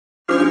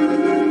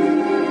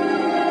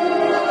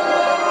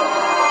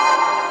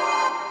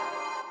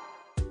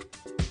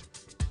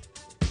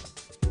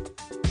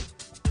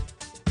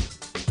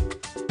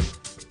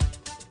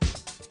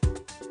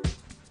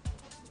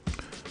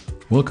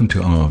Welcome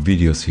to our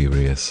video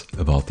series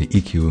about the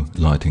EQ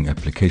Lighting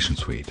Application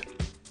Suite.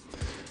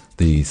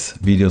 These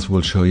videos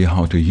will show you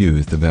how to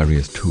use the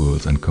various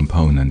tools and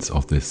components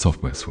of this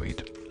software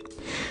suite.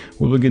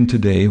 We'll begin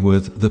today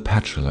with the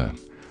Patchelor,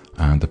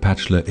 and the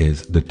Patchelor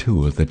is the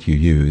tool that you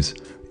use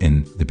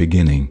in the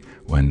beginning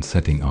when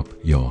setting up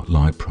your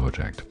light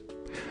project.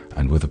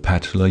 And with the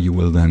Patchelor you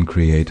will then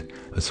create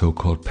a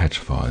so-called patch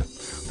file.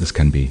 This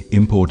can be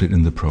imported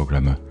in the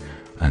programmer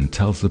and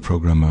tells the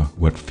programmer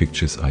what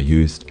fixtures are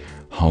used,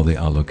 how they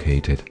are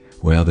located,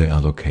 where they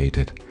are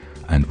located,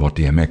 and what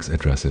DMX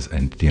addresses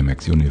and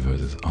DMX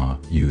universes are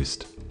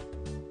used.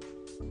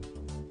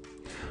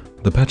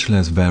 The Patchelor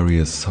has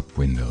various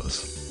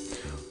sub-windows.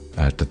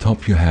 At the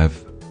top you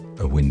have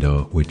a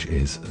window which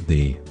is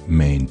the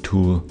main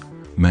tool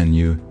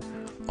menu.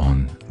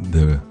 On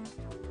the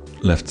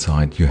left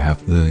side you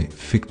have the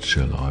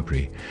fixture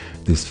library.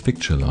 This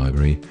fixture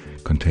library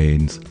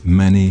contains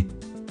many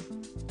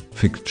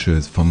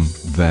fixtures from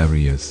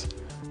various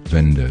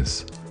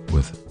vendors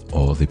with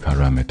all the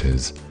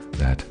parameters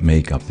that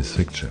make up this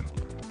fixture.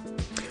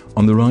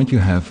 On the right you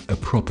have a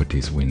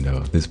properties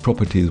window. This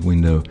properties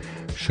window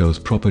shows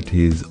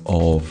properties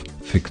of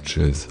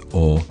fixtures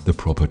or the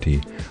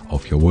property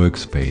of your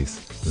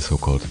workspace, the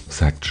so-called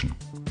section.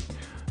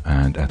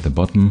 And at the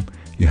bottom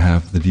you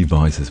have the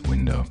devices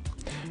window.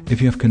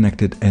 If you have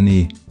connected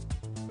any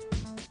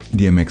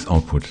DMX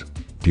output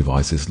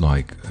devices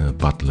like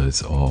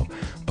Butlers or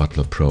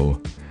Butler Pro,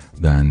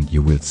 then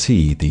you will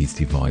see these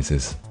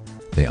devices.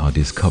 They are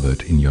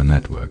discovered in your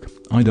network.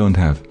 I don't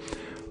have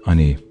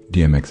any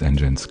DMX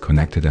engines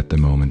connected at the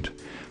moment,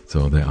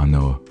 so there are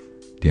no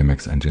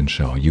DMX engines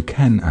shown. You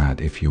can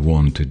add, if you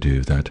want to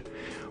do that,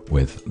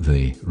 with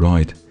the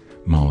right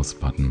mouse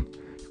button.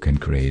 You can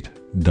create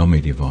dummy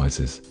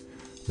devices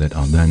that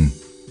are then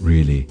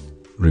really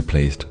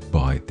replaced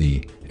by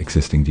the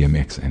existing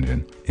DMX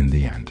engine in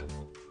the end.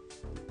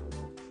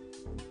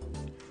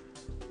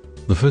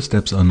 The first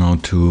steps are now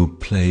to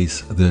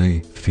place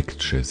the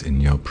fixtures in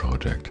your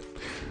project.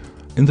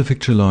 In the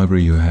fixture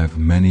library you have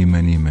many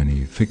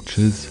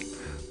fixtures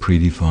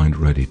predefined,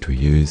 ready to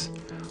use.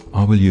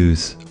 I will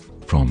use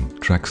from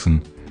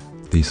Traxon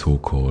the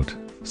so-called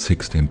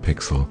 16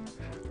 pixel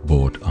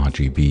board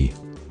RGB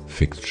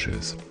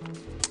fixtures.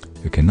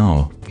 You can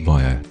now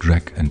via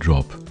drag and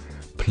drop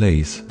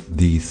place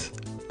these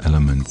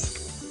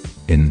elements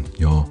in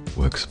your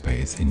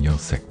workspace, in your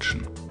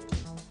section.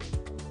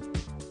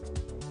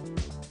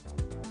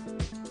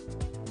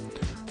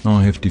 Now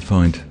I have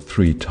defined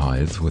 3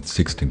 tiles with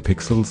 16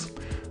 pixels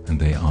and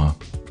they are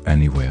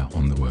anywhere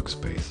on the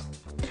workspace.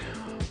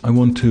 I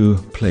want to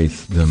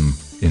place them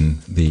in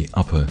the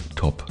upper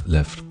top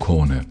left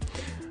corner,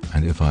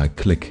 and if I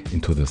click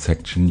into the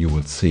section you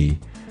will see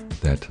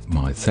that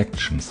my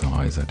section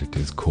size, that it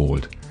is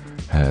called,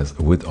 has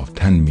a width of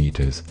 10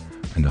 meters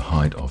and a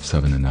height of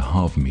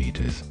 7.5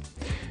 meters.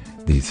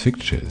 These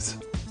fixtures,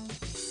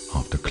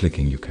 after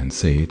clicking you can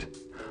see it,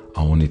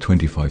 are only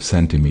 25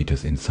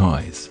 centimeters in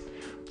size.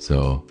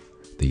 So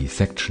the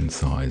section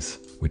size,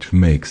 which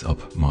makes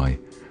up my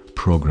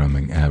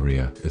programming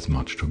area, is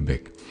much too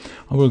big.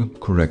 I will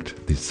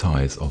correct the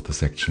size of the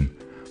section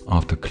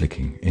after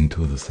clicking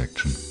into the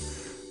section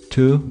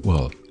to,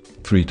 well,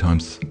 3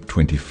 times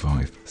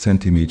 25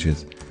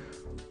 centimeters,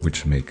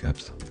 which makes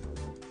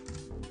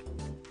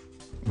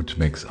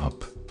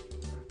up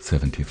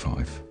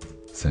 75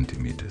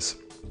 centimeters.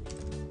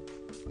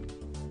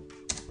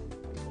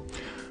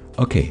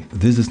 Okay,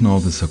 this is now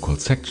the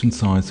so-called section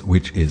size,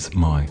 which is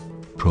my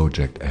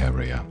project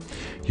area.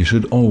 You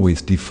should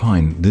always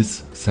define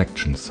this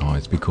section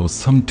size because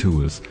some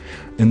tools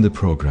in the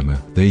programmer,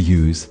 they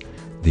use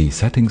the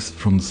settings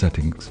from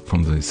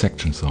the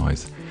section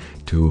size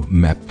to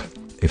map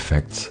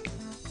effects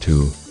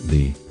to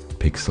the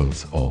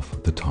pixels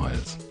of the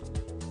tiles.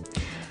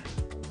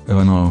 If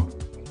I now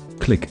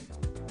click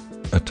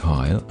a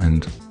tile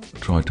and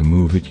try to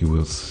move it, you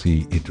will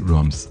see it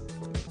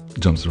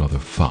jumps rather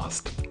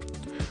fast.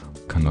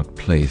 Cannot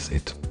place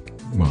it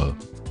well,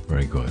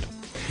 very good.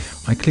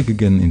 I click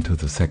again into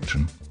the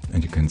section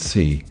and you can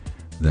see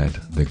that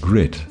the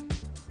grid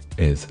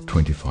is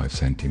 25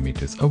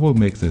 centimeters. I will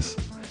make this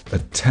a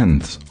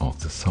tenth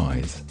of the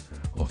size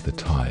of the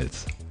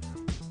tiles,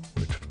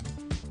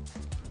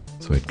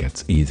 so it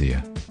gets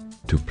easier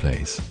to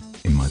place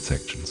in my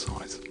section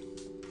size.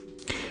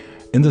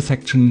 In the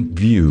section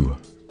view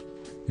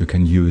you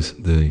can use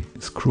the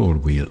scroll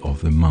wheel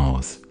of the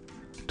mouse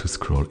to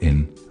scroll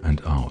in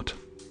and out.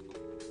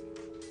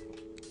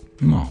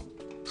 Now,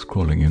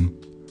 scrolling in,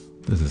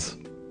 this is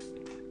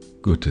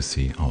good to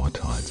see our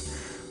tiles.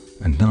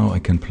 And now I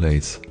can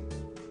place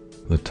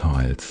the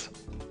tiles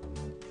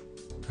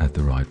at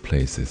the right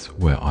places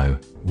where I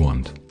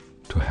want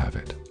to have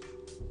it.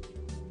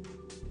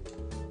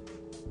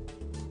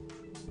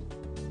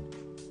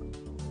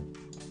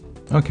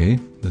 Okay,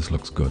 this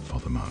looks good for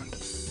the moment.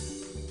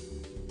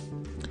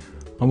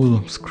 I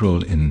will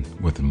scroll in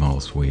with the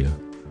mouse wheel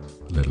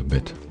a little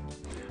bit,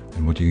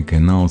 and what you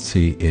can now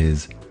see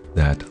is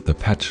that the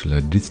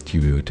Patchelor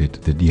distributed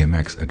the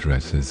DMX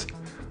addresses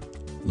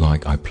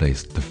like I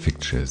placed the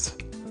fixtures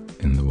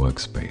in the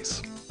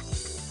workspace.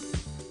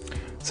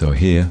 So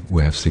here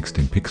we have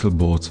 16 pixel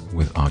boards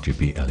with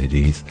RGB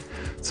LEDs,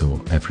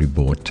 so every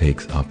board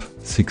takes up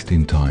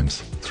 16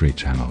 times 3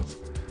 channels,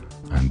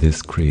 and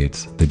this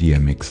creates the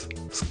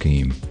DMX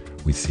scheme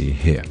we see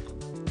here.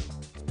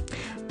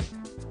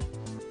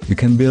 You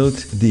can build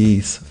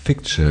these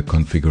fixture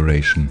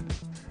configuration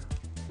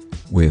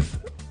with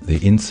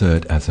the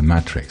insert as a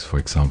matrix. For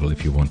example,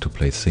 if you want to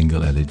place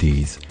single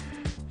LEDs,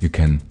 you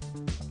can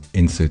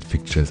insert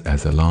fixtures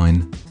as a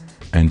line,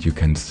 and you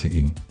can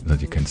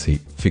see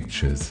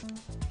fixtures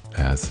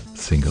as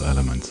single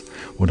elements.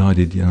 What I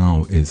did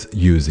now is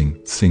using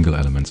single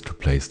elements to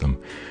place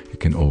them. You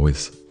can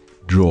always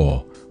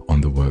draw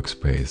on the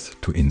workspace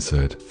to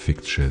insert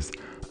fixtures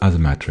as a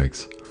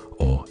matrix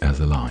or as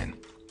a line.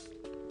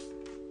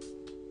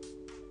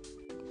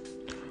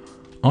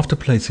 After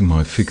placing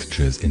my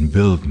fixtures in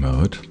build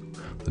mode,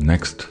 the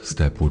next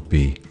step would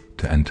be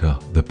to enter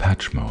the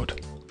patch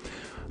mode.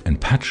 In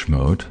patch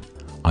mode,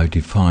 I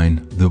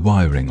define the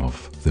wiring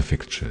of the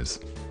fixtures.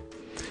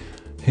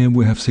 Here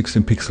we have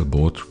 16 pixel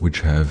boards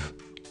which have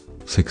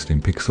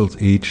 16 pixels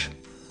each,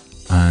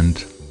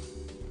 and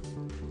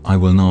I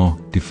will now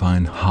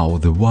define how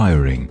the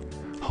wiring,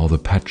 how the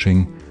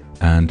patching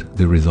and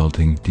the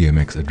resulting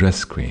DMX address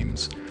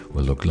schemes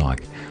will look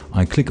like.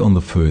 I click on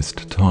the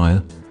first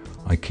tile,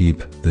 I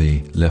keep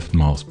the left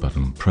mouse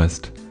button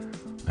pressed,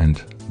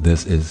 and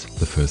this is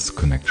the first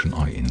connection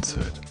I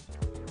insert.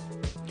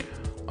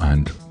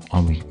 And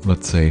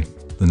let's say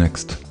the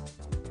next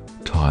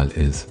tile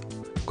is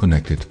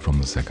connected from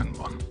the second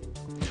one.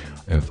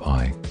 If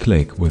I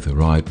click with the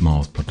right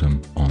mouse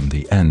button on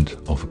the end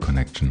of a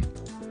connection,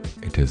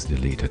 it is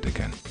deleted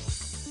again.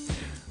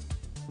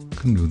 You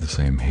can do the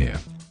same here.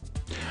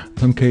 In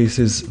some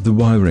cases, the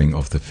wiring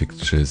of the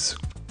fixtures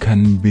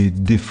can be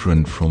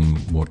different from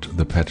what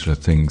the Patchelor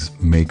thinks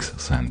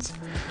makes sense.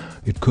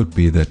 It could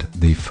be that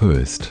the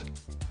first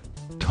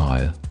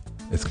tile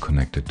is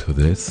connected to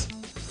this,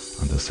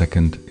 and the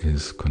second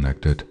is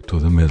connected to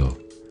the middle.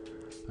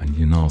 And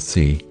you now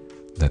see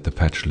that the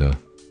Patchelor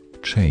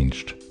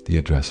changed the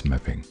address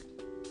mapping,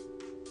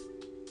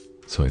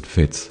 so it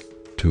fits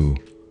to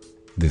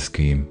the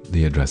scheme,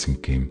 the addressing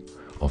scheme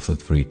of the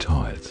 3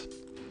 tiles.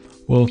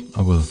 Well,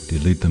 I will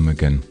delete them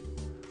again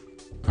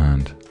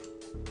and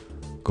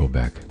go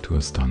back to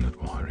a standard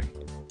wiring.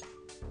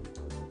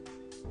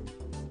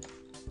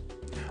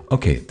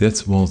 Okay,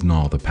 this was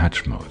now the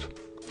patch mode.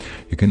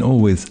 You can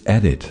always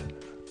edit,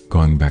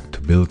 going back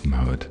to build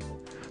mode,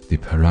 the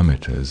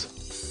parameters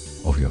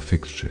of your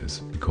fixtures,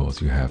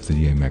 because you have the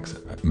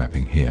DMX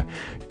mapping here.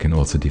 You can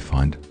also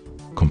define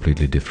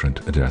completely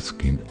different address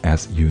scheme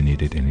as you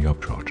need it in your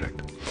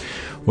project.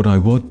 What I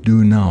would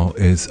do now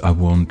is I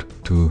want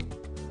to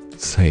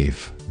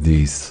save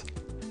this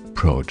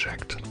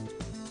project.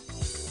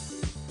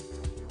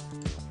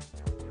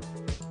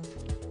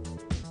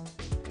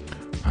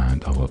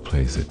 And I will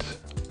place it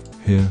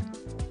here,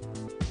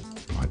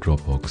 my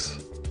Dropbox,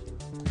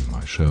 in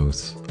my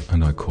shows,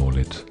 and I call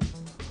it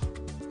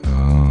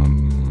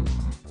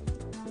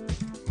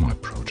my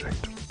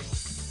project.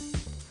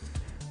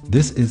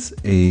 This is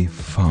a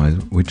file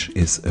which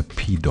is a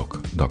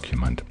pdoc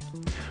document.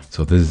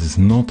 So this is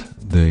not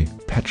the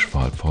patch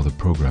file for the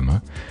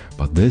programmer,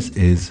 but this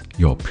is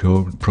your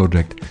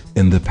project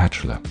in the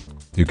Patchelor.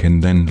 You can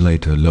then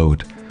later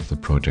load the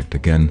project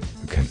again,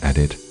 you can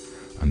edit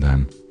and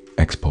then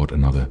export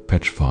another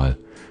patch file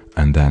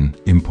and then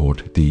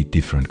import the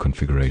different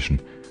configuration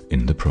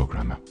in the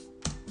programmer.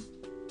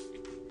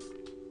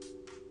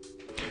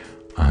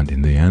 And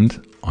in the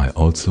end, I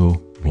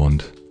also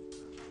want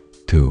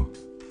to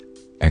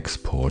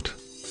export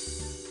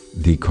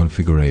the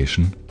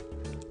configuration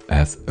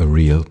as a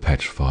real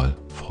patch file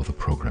for the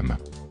programmer.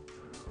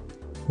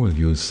 We'll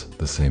use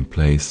the same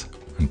place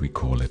and we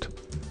call it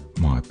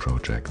my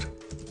project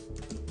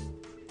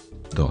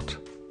dot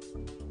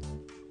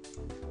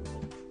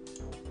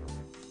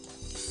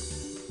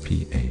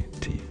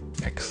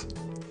patx.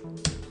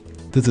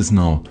 This is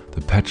now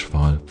the patch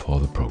file for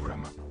the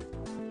programmer.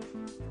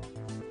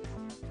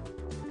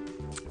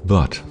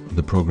 But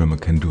the programmer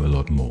can do a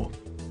lot more.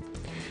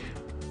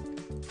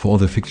 For all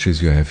the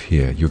fixtures you have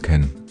here, you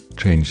can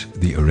change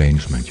the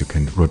arrangement, you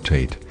can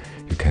rotate,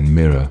 you can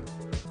mirror,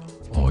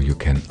 or you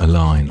can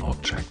align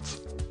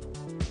objects.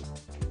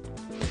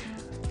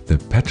 The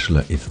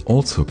Patchelor is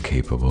also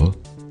capable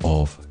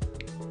of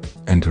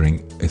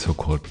entering a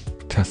so-called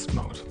test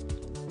mode.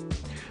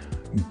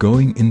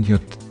 Going in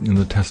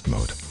the test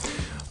mode,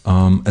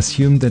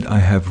 assume that I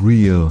have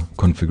real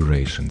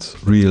configurations,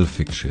 real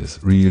fixtures,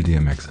 real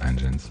DMX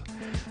engines,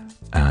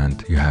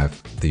 and you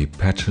have the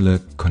Patchelor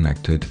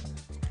connected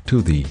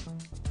to the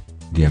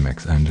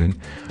DMX engine.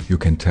 You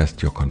can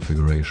test your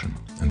configuration,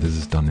 and this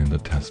is done in the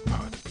test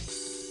mode.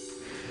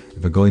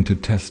 If I go into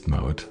test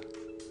mode,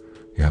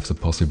 you have the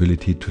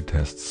possibility to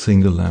test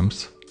single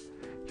lamps,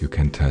 you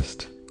can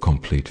test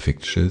complete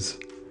fixtures,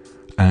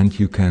 and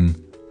you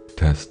can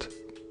test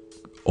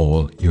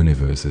all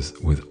universes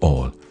with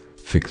all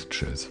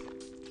fixtures.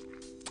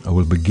 I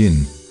will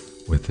begin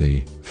with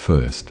the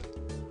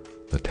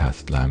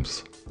test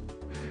lamps.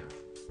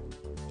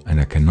 And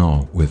I can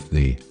now, with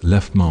the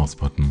left mouse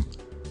button,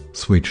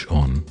 switch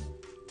on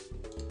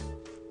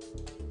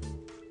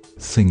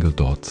single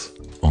dots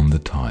on the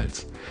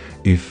tiles.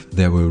 If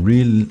there were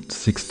real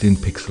 16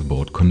 pixel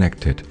board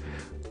connected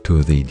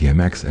to the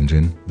DMX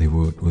engine, they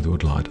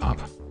would light up.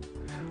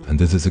 And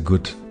this is a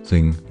good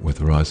thing. With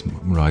the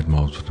right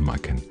mouse button I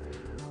can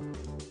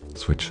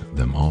switch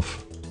them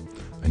off,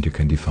 and you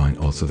can define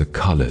also the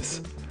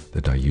colors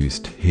that are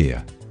used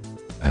here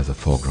as a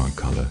foreground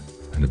color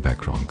and a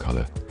background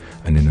color.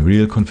 And in a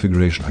real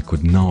configuration I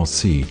could now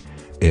see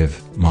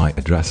if my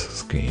address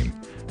scheme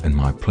and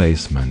my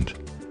placement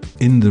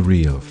in the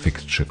real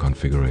fixture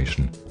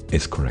configuration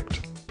is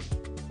correct.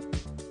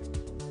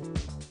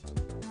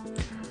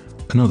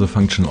 Another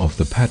function of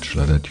the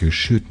Patchelor that you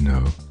should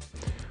know: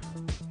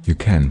 you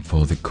can,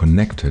 for the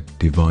connected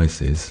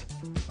devices,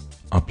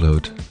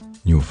 upload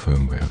new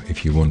firmware.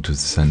 If you want to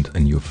send a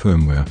new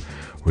firmware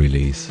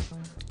release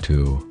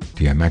to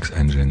DMX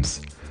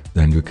engines,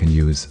 then you can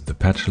use the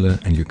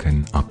Patchelor and you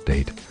can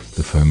update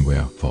the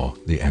firmware for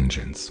the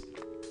engines.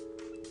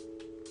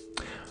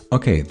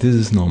 Okay, this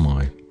is now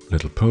my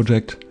little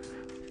project,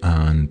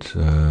 and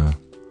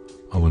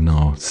I will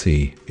now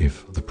see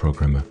if the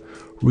programmer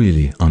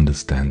really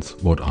understands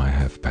what I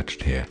have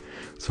patched here.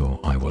 So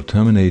I will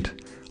terminate,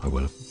 I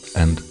will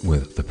end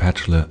with the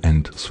Patchelor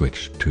and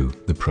switch to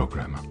the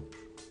programmer.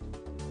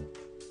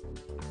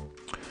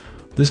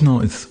 This now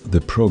is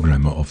the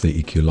programmer of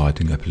the EQ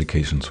Lighting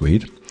application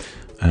suite,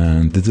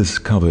 and this is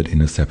covered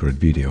in a separate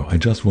video. I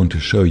just want to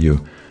show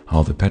you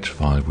how the patch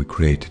file we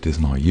created is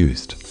now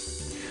used.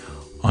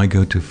 I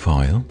go to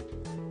File,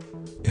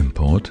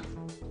 Import,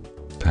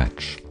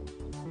 Patch,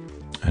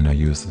 and I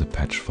use the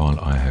patch file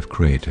I have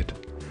created.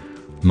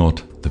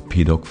 Not the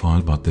PDoc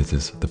file, but this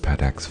is the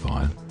patx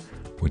file,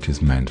 which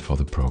is meant for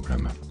the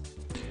programmer.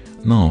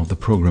 Now the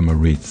programmer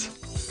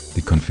reads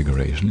the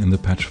configuration in the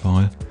patch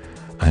file,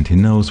 and he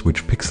knows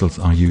which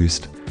pixels are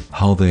used,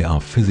 how they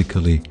are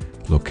physically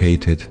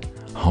located,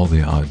 how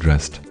they are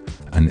addressed,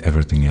 and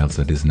everything else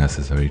that is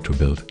necessary to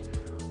build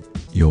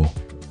your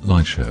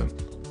light show.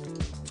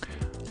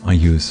 I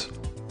use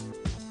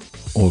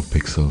all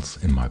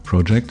pixels in my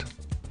project,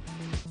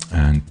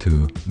 and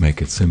to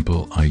make it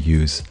simple I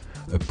use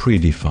a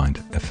predefined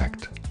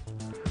effect.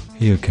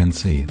 Here you can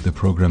see the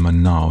programmer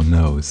now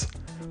knows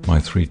my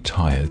 3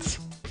 tiles,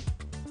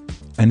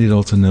 and it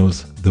also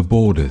knows the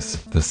borders,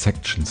 the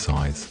section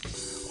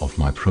size of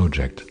my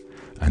project,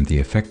 and the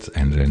effects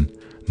engine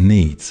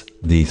needs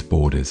these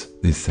borders,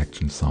 this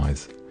section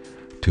size,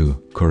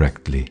 to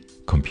correctly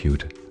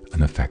compute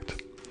an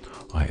effect.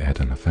 I add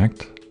an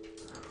effect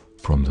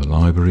from the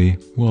library.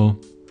 Well,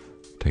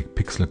 take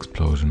Pixel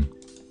Explosion,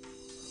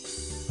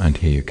 and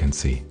here you can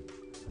see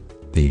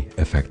the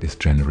effect is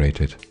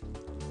generated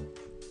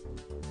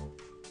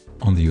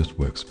on the used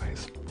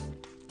workspace.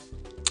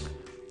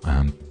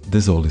 And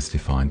this all is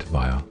defined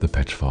via the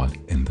patch file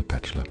in the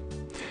Patchelor.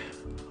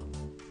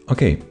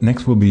 Okay,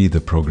 next will be the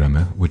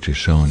programmer, which is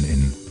shown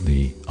in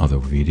the other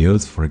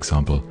videos. For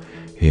example,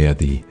 here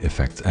the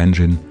effects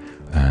engine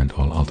and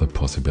all other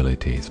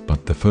possibilities.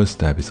 But the first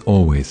step is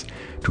always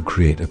to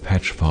create a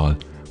patch file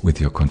with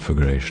your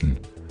configuration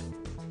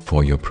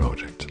for your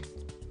project.